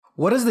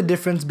What is the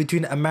difference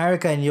between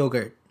America and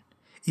yogurt?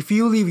 If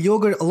you leave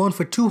yogurt alone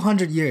for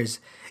 200 years,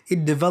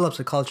 it develops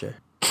a culture.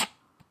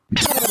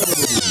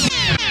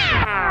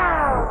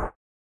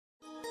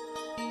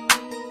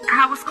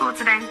 How was school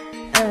today?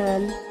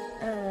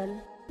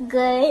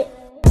 Good.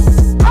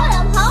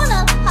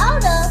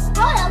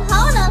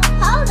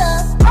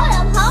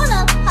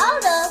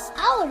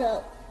 Hold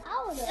up.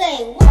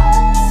 Say what?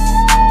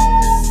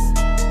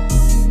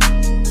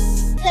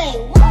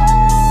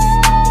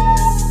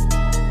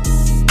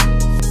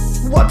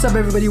 What's up,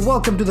 everybody?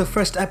 Welcome to the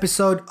first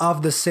episode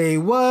of the Say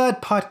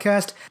What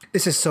podcast.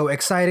 This is so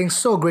exciting.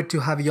 So great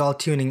to have you all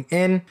tuning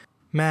in.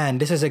 Man,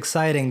 this is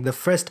exciting. The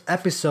first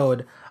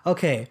episode.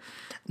 Okay,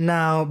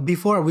 now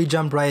before we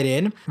jump right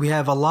in, we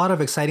have a lot of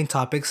exciting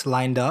topics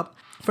lined up.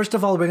 First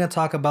of all, we're going to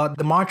talk about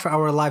the March for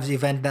Our Lives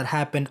event that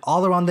happened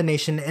all around the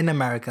nation in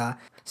America.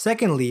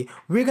 Secondly,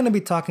 we're going to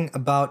be talking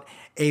about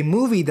a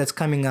movie that's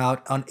coming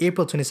out on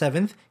April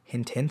 27th.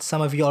 Hint, hint.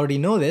 Some of you already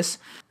know this.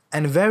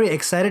 And very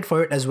excited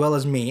for it as well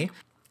as me.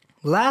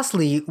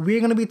 Lastly, we're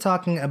going to be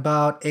talking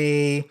about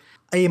a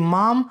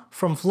mom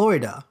from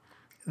Florida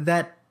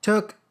that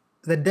took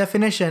the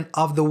definition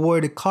of the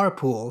word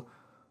carpool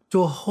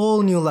to a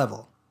whole new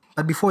level.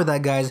 But before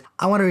that, guys,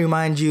 I want to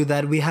remind you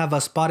that we have a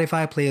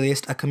Spotify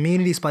playlist, a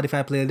community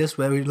Spotify playlist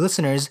where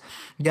listeners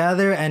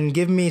gather and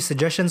give me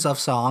suggestions of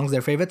songs,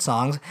 their favorite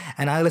songs,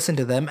 and I listen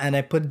to them and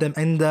I put them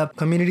in the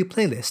community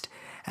playlist.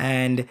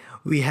 And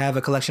we have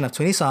a collection of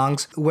 20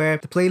 songs where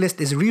the playlist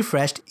is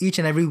refreshed each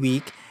and every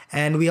week.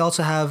 And we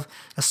also have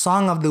a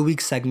Song of the Week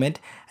segment.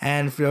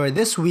 And for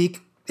this week,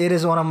 it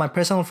is one of my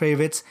personal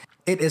favorites.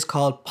 It is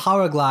called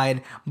Power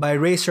Glide by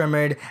Ray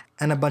Shermerd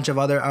and a bunch of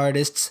other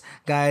artists.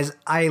 Guys,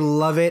 I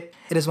love it.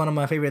 It is one of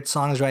my favorite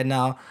songs right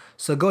now.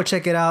 So go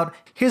check it out.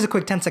 Here's a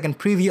quick 10-second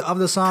preview of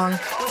the song.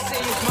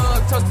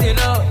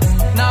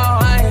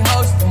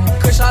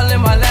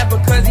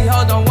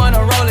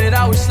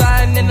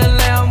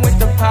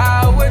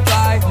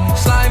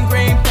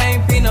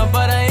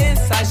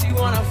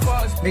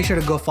 Make sure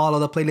to go follow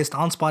the playlist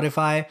on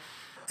Spotify.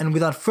 And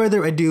without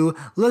further ado,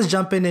 let's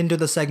jump into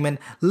the segment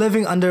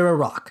Living Under a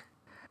Rock.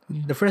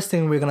 The first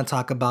thing we're going to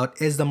talk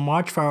about is the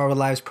March for Our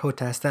Lives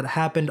protest that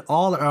happened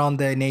all around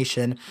the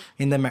nation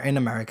in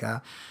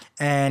America.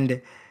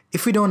 And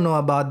if you don't know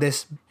about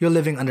this, you're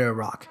living under a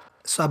rock.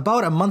 So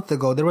about a month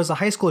ago, there was a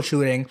high school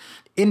shooting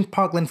in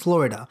Parkland,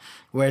 Florida,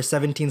 where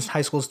 17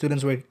 high school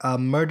students were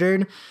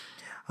murdered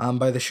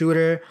by the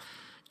shooter,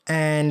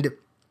 and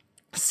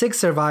 6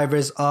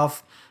 survivors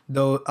of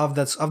the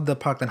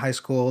Parkland High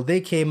School,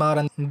 they came out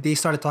and they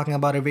started talking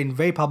about it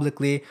very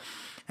publicly,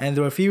 and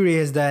they were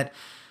furious that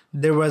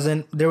there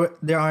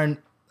aren't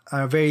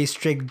very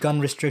strict gun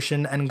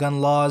restriction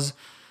laws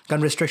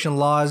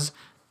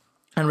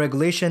and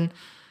regulation.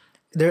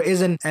 There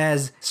isn't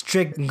as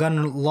strict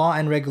gun law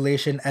and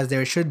regulation as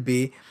there should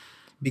be,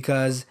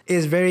 because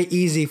it's very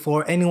easy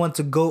for anyone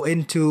to go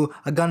into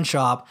a gun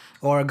shop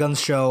or a gun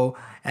show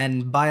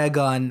and buy a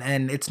gun,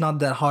 and it's not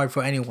that hard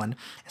for anyone.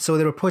 So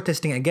they were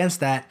protesting against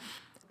that.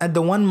 At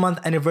the 1-month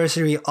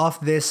anniversary of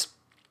this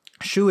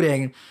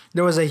shooting,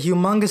 there was a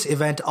humongous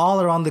event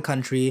all around the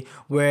country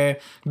where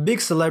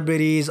big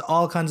celebrities,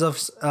 all kinds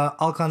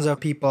of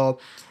people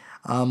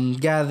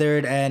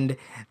gathered, and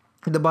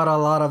they brought a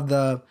lot of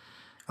the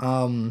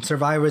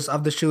survivors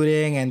of the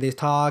shooting, and they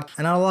talked,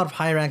 and a lot of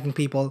high-ranking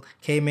people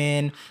came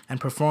in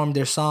and performed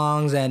their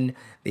songs, and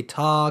they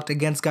talked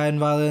against gun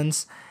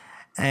violence.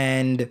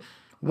 And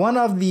one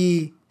of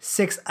the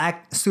 6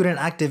 student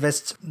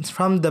activists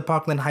from the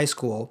Parkland High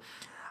School,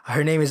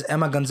 her name is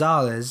Emma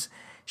Gonzalez,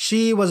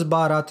 she was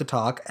brought out to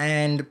talk,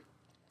 and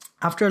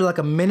after like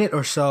a minute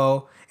or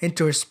so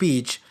into her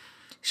speech,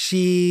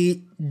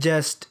 she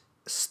just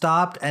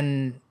stopped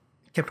and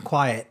kept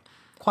quiet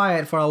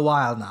for a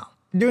while now.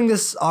 During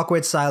this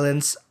awkward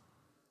silence,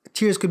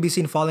 tears could be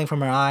seen falling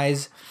from her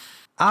eyes.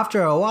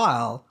 After a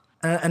while,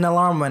 an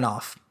alarm went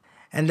off.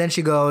 And then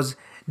she goes,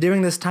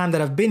 "During this time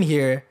that I've been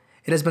here,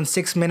 it has been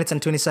 6 minutes and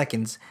 20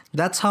 seconds.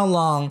 That's how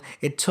long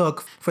it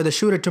took for the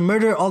shooter to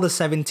murder all the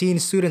 17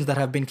 students that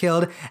have been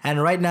killed.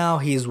 And right now,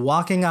 he's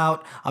walking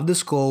out of the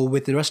school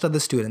with the rest of the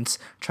students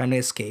trying to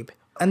escape."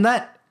 And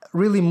that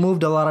really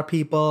moved a lot of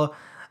people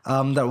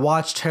that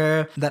watched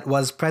her, that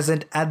was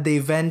present at the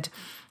event.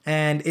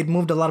 And it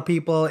moved a lot of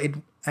people,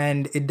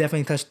 and it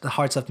definitely touched the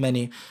hearts of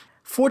many.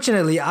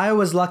 Fortunately, I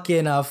was lucky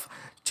enough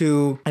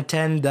to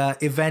attend the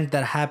event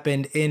that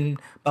happened in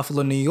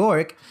Buffalo, New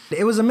York.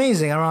 It was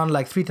amazing. Around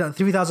like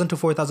 3,000 to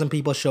 4,000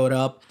 people showed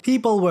up.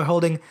 People were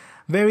holding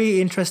very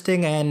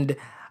interesting and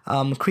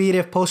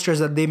creative posters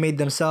that they made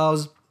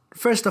themselves.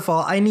 First of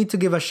all, I need to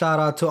give a shout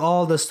out to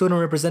all the student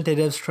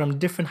representatives from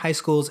different high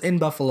schools in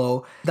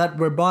Buffalo that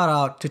were brought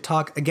out to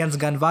talk against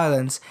gun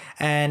violence.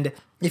 And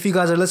if you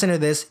guys are listening to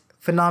this,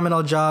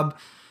 phenomenal job.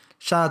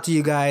 Shout out to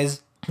you guys.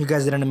 You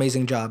guys did an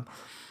amazing job.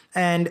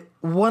 And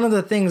one of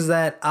the things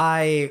that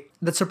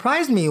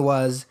surprised me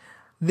was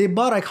they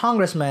brought a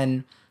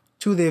congressman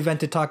to the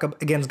event to talk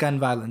against gun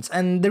violence.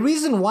 And the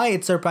reason why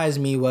it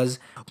surprised me was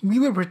we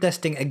were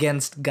protesting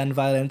against gun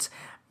violence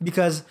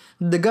because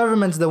the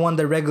government's the one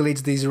that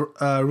regulates these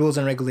rules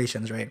and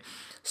regulations, right?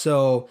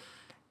 So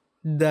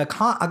the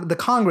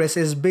Congress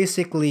is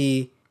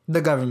basically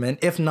the government,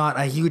 if not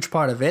a huge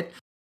part of it.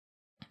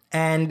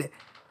 And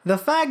the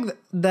fact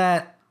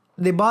that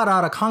they bought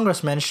out a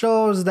congressman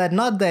shows that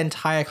not the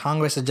entire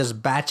Congress is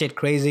just batshit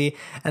crazy,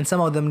 and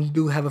some of them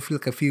do have a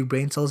few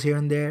brain cells here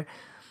and there,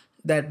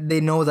 that they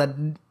know that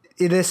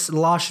this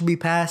law should be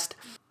passed.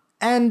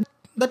 And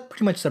that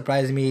pretty much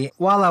surprised me.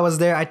 While I was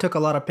there, I took a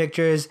lot of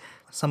pictures.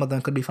 Some of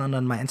them could be found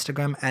on my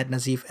Instagram at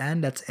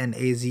NazeefN. That's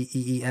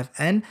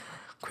NazeefN.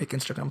 Quick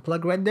Instagram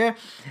plug right there.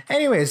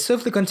 Anyways,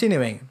 swiftly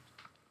continuing.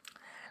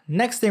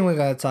 Next thing we're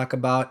going to talk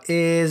about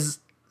is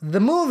the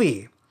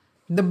movie.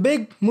 The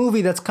big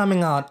movie that's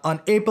coming out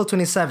on April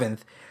 27th.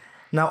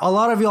 Now, a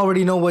lot of you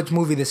already know which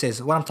movie this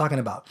is, what I'm talking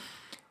about.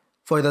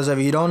 For those of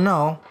you who don't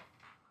know,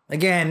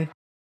 again,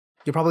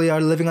 you probably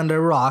are living under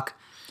a rock,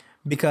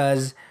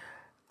 because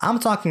I'm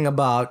talking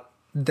about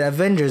the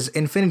Avengers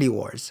Infinity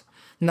Wars.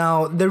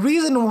 Now, the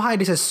reason why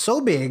this is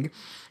so big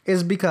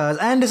is because,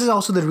 and this is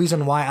also the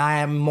reason why I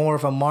am more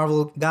of a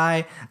Marvel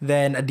guy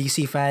than a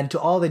DC fan. To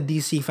all the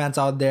DC fans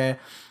out there,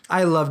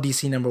 I love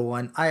DC, number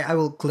one. I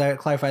will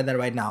clarify that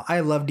right now.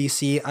 I love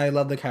DC. I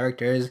love the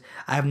characters.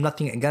 I have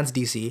nothing against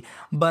DC,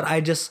 but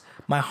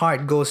my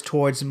heart goes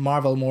towards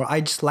Marvel more.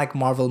 I just like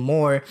Marvel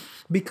more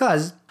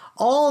because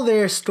all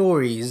their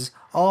stories,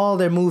 all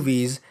their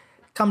movies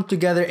come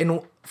together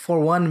for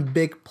one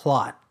big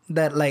plot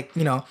that,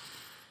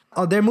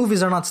 their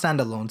movies are not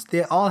standalones.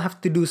 They all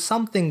have to do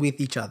something with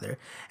each other.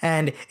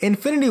 And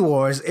Infinity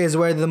Wars is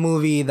where the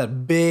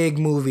big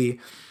movie,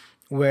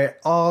 where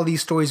all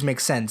these stories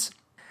make sense.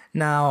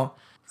 Now,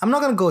 I'm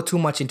not going to go too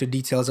much into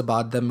details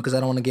about them because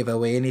I don't want to give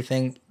away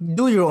anything.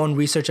 Do your own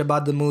research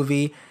about the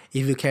movie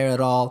if you care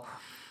at all,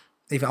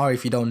 if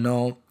you don't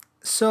know.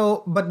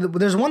 So, but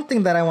there's one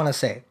thing that I want to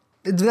say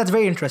that's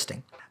very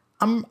interesting.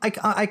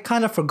 I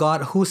kind of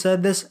forgot who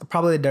said this.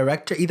 Probably the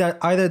director,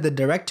 either the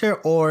director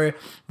or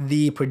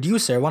the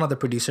producer, one of the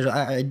producers.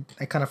 I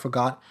kind of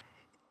forgot.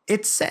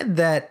 It said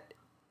that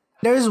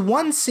there's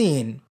one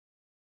scene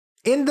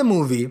in the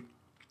movie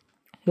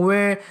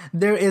where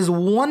there is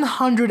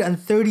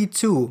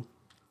 132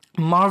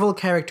 Marvel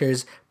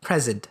characters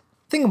present.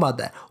 Think about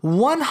that.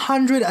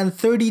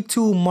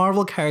 132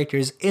 Marvel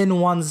characters in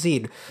one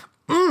scene.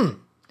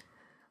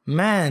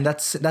 Man,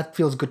 that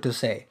feels good to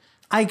say.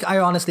 I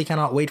honestly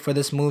cannot wait for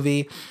this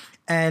movie.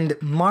 And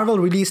Marvel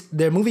released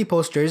their movie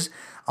posters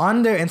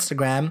on their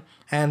Instagram,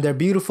 and they're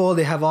beautiful.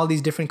 They have all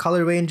these different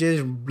color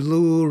ranges: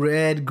 blue,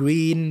 red,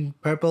 green,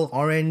 purple,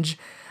 orange.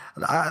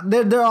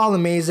 They're all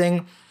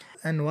amazing.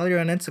 And while you're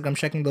on Instagram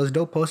checking those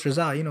dope posters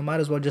out, might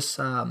as well just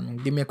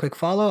give me a quick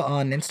follow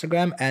on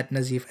Instagram at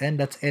NazeefN.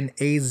 That's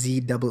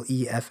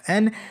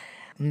NazeefN.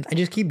 I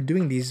just keep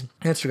doing these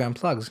Instagram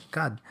plugs.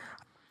 God.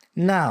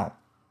 Now,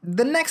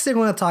 the next thing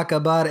we're going to talk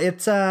about,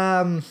 it's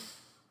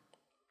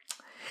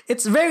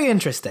very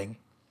interesting.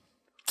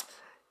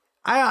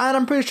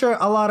 I'm pretty sure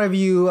a lot of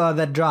you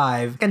that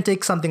drive can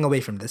take something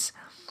away from this.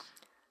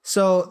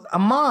 So, a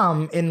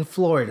mom in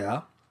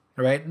Florida,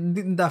 right,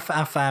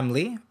 a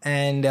family,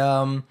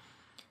 and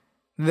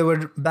they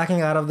were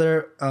backing out of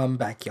their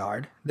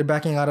backyard. They're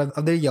backing out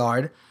of their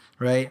yard,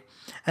 right?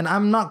 And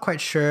I'm not quite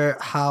sure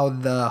how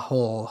the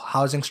whole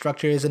housing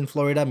structure is in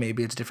Florida.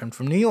 Maybe it's different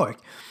from New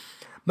York.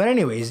 But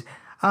anyways,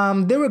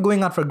 they were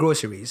going out for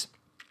groceries.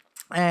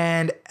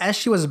 And as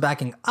she was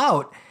backing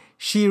out,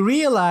 she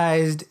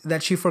realized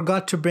that she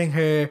forgot to bring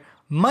her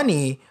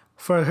money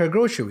for her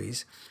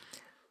groceries.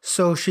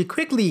 So she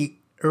quickly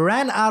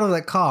ran out of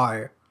the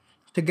car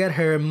to get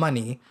her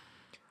money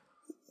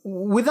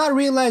without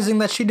realizing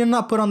that she did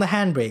not put on the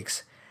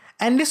handbrakes.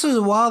 And this was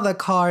while the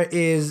car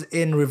is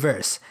in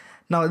reverse.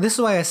 Now, this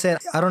is why I said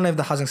I don't know if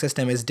the housing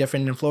system is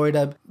different in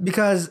Florida,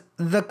 because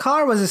the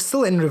car was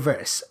still in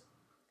reverse.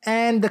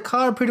 And the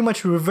car pretty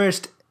much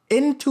reversed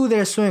into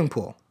their swimming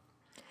pool.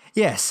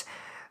 Yes,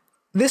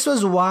 this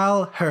was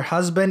while her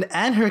husband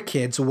and her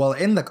kids was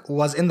in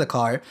the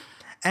car,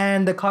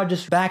 and the car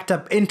just backed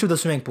up into the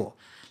swimming pool.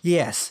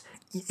 Yes,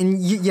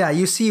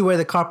 you see where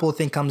the carpool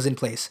thing comes in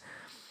place.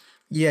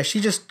 Yeah,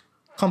 she just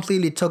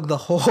completely took the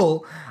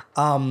whole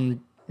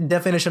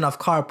definition of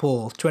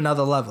carpool to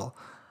another level.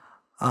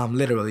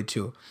 Literally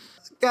too.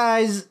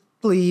 Guys,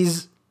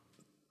 please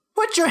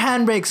put your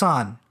handbrakes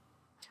on.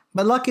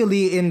 But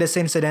luckily in this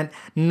incident,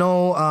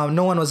 no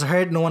one was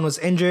hurt, no one was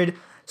injured.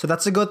 So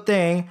that's a good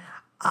thing.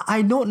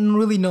 I don't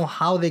really know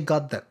how they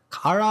got the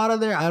car out of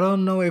there. I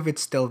don't know if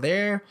it's still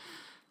there.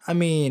 I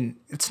mean,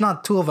 it's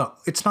not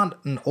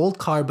an old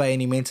car by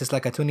any means. It's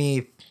like a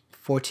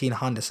 2014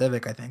 Honda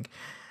Civic, I think.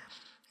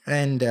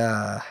 And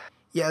that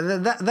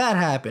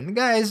happened.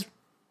 Guys,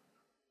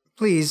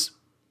 please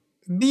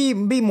be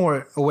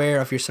more aware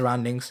of your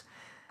surroundings.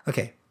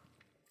 Okay.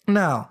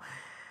 Now,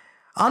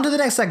 on to the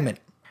next segment.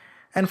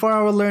 And for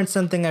our Learn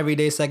Something Every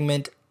Day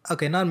segment,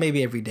 okay, not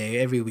maybe every day,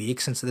 every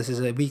week, since this is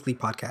a weekly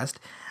podcast,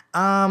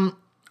 I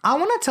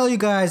want to tell you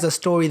guys a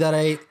story that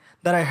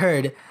I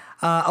heard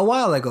a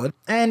while ago,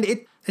 and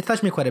it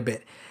touched me quite a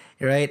bit,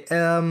 right?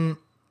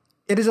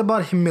 It is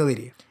about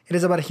humility. It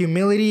is about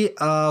humility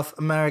of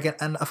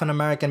an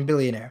American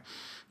billionaire.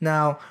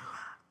 Now,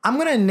 I'm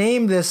gonna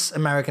name this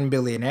American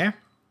billionaire,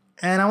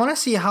 and I want to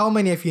see how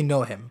many of you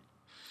know him.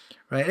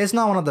 Right? It's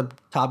not one of the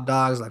top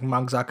dogs like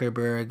Mark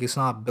Zuckerberg. It's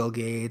not Bill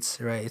Gates.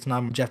 Right? It's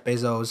not Jeff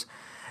Bezos.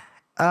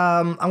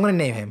 I'm gonna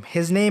name him.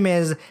 His name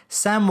is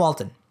Sam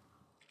Walton.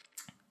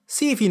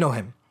 See if you know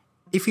him.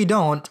 If you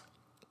don't,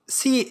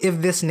 see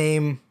if this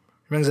name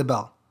rings a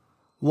bell.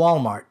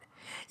 Walmart.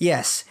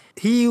 Yes,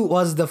 he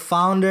was the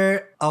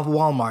founder of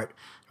Walmart,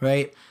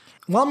 right?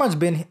 Walmart's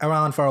been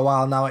around for a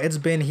while now. It's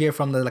been here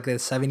from the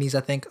 70s,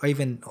 I think, or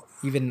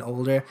even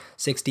older,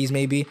 60s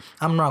maybe.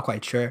 I'm not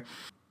quite sure.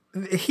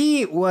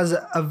 He was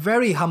a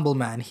very humble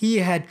man. He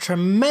had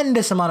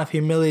tremendous amount of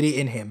humility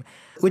in him,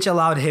 which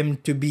allowed him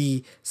to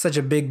be such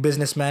a big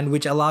businessman,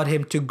 which allowed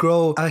him to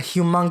grow a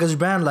humongous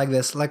brand like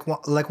this, like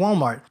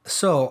Walmart.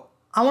 So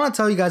I want to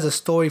tell you guys a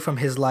story from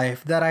his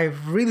life that I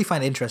really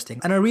find interesting.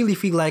 And I really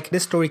feel like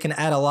this story can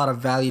add a lot of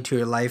value to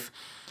your life.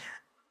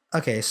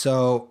 Okay,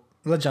 so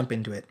let's jump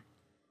into it.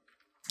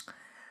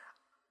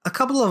 A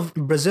couple of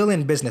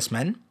Brazilian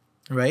businessmen,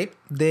 right?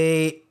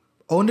 They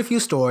owned a few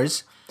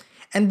stores,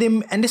 and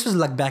this was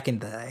like back in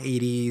the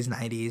 80s,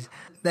 90s.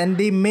 Then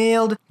they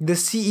mailed the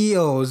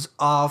CEOs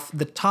of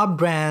the top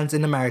brands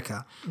in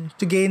America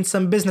to gain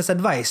some business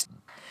advice.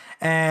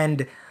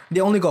 And they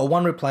only got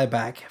one reply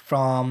back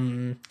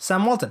from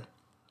Sam Walton.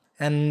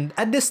 And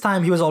at this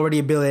time, he was already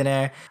a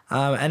billionaire.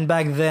 And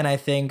back then, I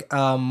think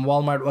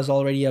Walmart was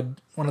already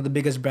one of the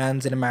biggest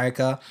brands in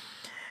America.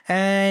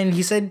 And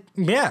he said,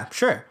 yeah,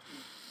 sure.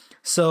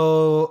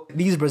 So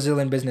these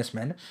Brazilian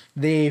businessmen,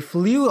 they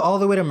flew all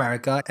the way to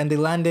America and they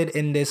landed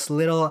in this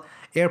little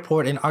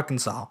airport in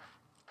Arkansas.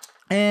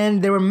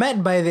 And they were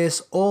met by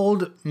this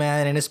old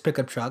man in his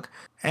pickup truck.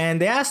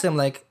 And they asked him,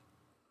 like,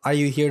 are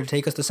you here to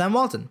take us to Sam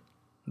Walton?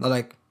 They're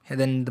like, and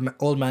then the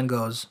old man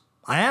goes,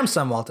 I am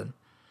Sam Walton.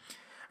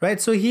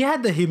 Right? So he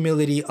had the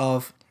humility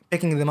of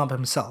picking them up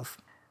himself.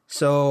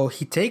 So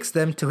he takes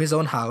them to his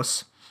own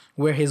house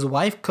where his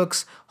wife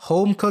cooks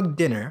home-cooked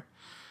dinner.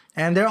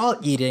 And they're all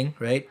eating,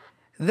 right?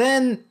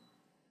 Then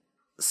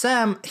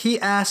Sam, he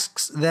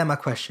asks them a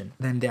question.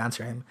 Then they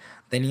answer him.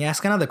 Then he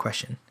asks another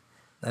question.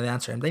 Then they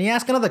answer him. Then he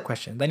asks another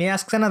question. Then he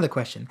asks another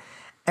question.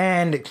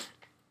 And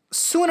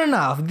soon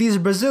enough, these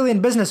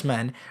Brazilian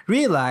businessmen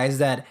realized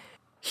that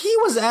he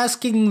was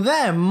asking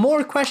them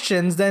more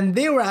questions than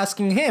they were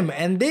asking him.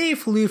 And they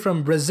flew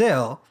from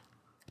Brazil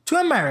to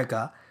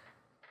America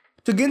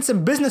to gain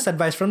some business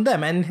advice from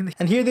them.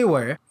 And here they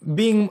were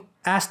being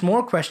asked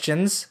more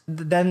questions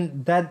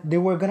than that they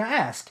were going to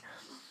ask.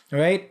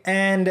 Right?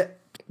 And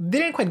they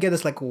didn't quite get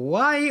this, like,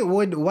 why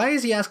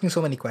is he asking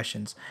so many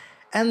questions?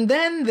 And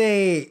then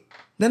they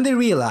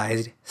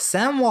realized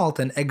Sam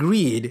Walton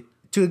agreed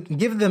to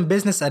give them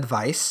business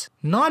advice,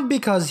 not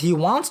because he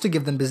wants to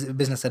give them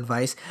business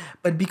advice,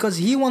 but because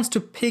he wants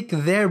to pick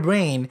their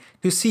brain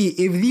to see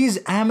if these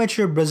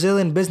amateur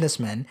Brazilian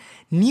businessmen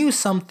knew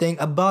something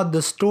about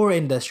the store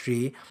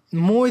industry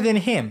more than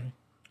him,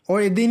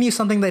 or if they knew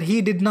something that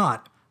he did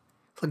not.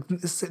 Like,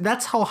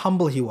 that's how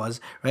humble he was,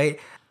 right?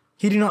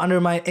 He did not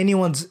undermine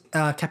anyone's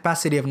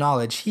capacity of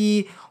knowledge.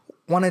 He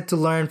wanted to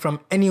learn from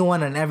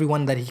anyone and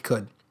everyone that he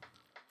could.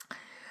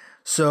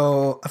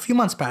 So a few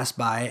months passed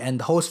by, and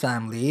the host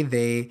family,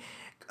 they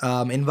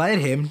invited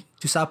him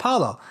to Sao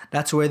Paulo.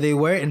 That's where they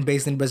were,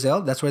 based in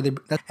Brazil.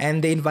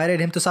 And they invited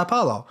him to Sao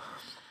Paulo.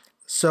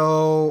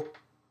 So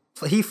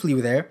he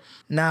flew there.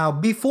 Now,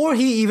 before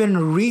he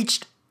even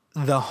reached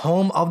the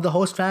home of the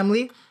host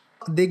family,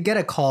 they get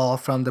a call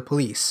from the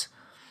police.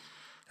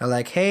 They're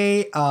like,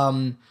 hey,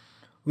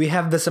 we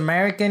have this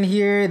American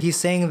here. He's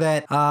saying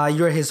that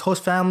you're his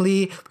host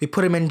family. We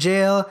put him in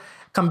jail.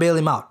 Come bail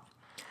him out.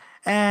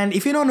 And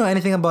if you don't know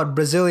anything about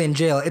Brazilian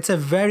jail, it's a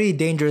very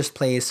dangerous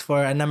place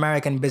for an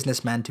American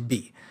businessman to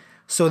be.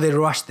 So they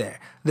rushed there.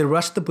 They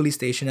rushed the police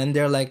station, and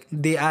they're like,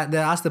 they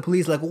asked the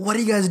police, like, what are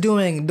you guys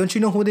doing? Don't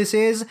you know who this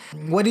is?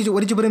 What did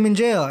you put him in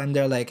jail? And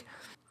they're like,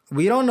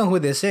 we don't know who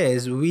this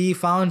is. We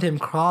found him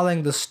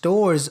crawling the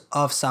stores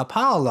of Sao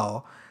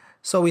Paulo.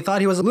 So we thought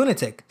he was a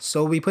lunatic.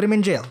 So we put him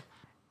in jail.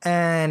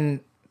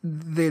 And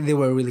they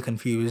were really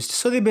confused.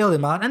 So they bailed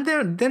him out. And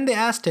then they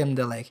asked him,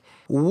 they're like,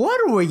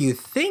 what were you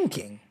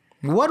thinking?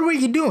 What were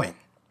you doing?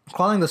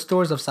 Crawling the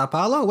stores of Sao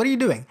Paulo? What are you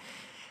doing?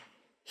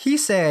 He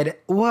said,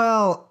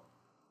 well,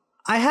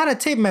 I had a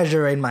tape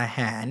measure in my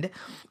hand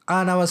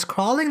and I was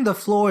crawling the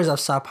floors of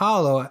Sao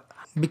Paulo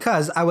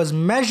because I was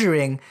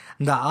measuring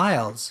the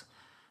aisles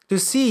to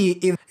see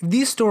if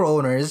these store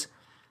owners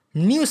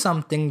knew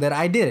something that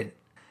I didn't.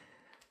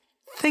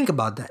 Think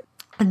about that.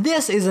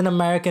 This is an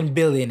American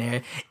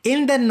billionaire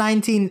in the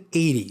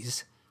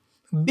 1980s.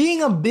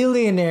 Being a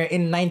billionaire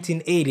in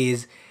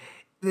 1980s,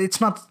 it's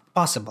not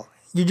possible.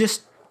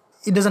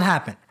 It doesn't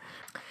happen.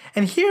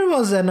 And here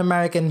was an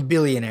American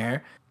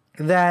billionaire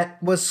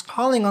that was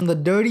crawling on the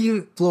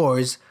dirty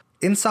floors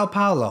in Sao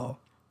Paulo,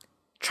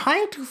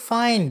 trying to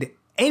find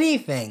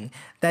anything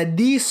that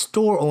these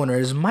store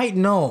owners might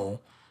know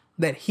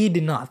that he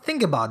did not.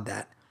 Think about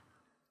that.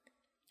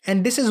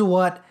 And this is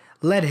what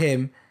led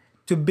him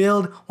to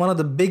build one of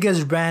the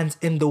biggest brands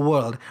in the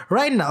world.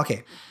 Right now,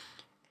 okay,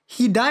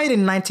 he died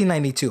in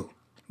 1992.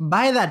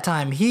 By that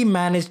time, he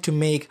managed to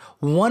make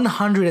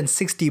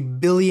 $160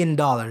 billion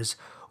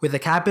with a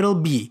capital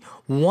B,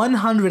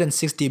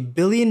 $160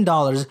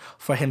 billion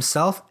for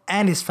himself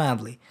and his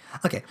family.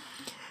 Okay,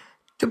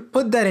 to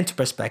put that into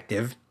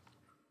perspective,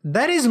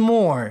 that is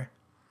more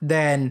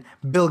than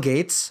Bill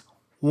Gates,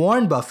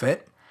 Warren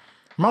Buffett,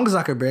 Mark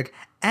Zuckerberg,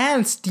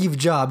 and Steve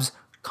Jobs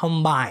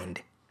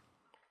combined.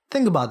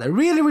 Think about that.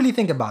 Really, really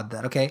think about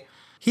that, okay?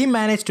 He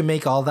managed to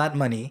make all that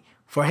money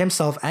for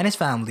himself and his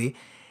family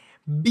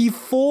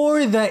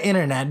before the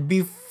internet,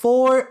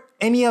 before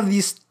any of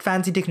these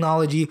fancy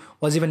technology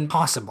was even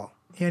possible.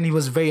 And he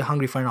was very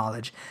hungry for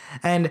knowledge.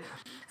 And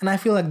I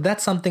feel like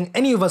that's something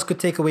any of us could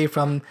take away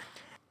from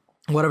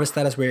whatever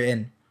status we're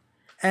in.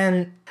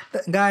 And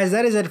guys,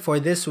 that is it for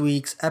this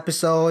week's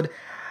episode.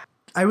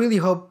 I really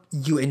hope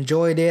you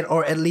enjoyed it,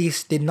 or at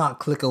least did not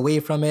click away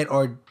from it,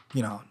 or,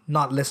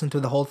 not listen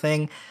to the whole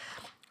thing.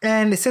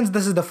 And since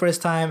this is the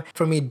first time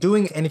for me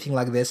doing anything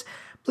like this,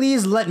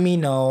 please let me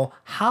know,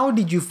 how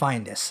did you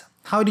find this?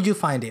 How did you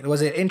find it?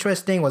 Was it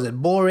interesting? Was it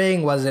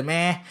boring? Was it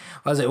meh?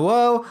 Was it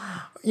whoa?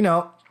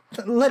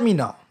 Let me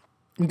know.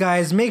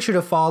 Guys, make sure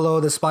to follow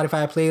the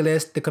Spotify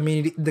playlist, the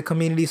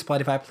community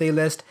Spotify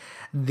playlist,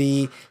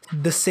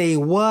 the Say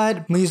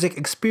What music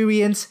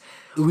experience.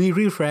 We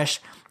refresh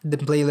the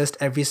playlist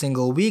every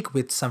single week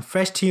with some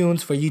fresh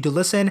tunes for you to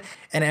listen.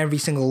 And every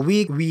single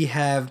week we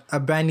have a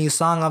brand new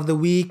song of the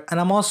week. And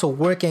I'm also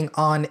working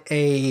on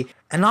a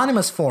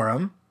anonymous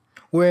forum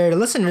where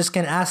listeners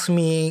can ask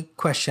me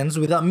questions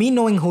without me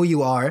knowing who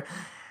you are.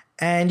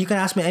 And you can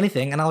ask me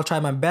anything and I'll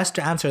try my best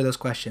to answer those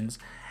questions.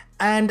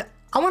 And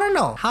I want to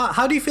know,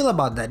 how do you feel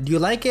about that? Do you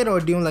like it, or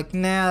do you like,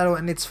 nah,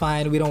 it's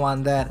fine, we don't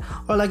want that?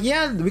 Or like,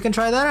 yeah, we can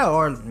try that out,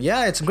 or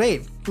yeah, it's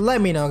great.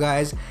 Let me know,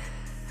 guys.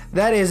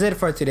 That is it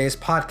for today's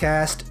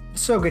podcast.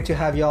 So good to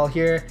have you all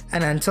here.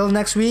 And until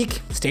next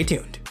week, stay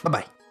tuned.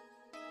 Bye-bye.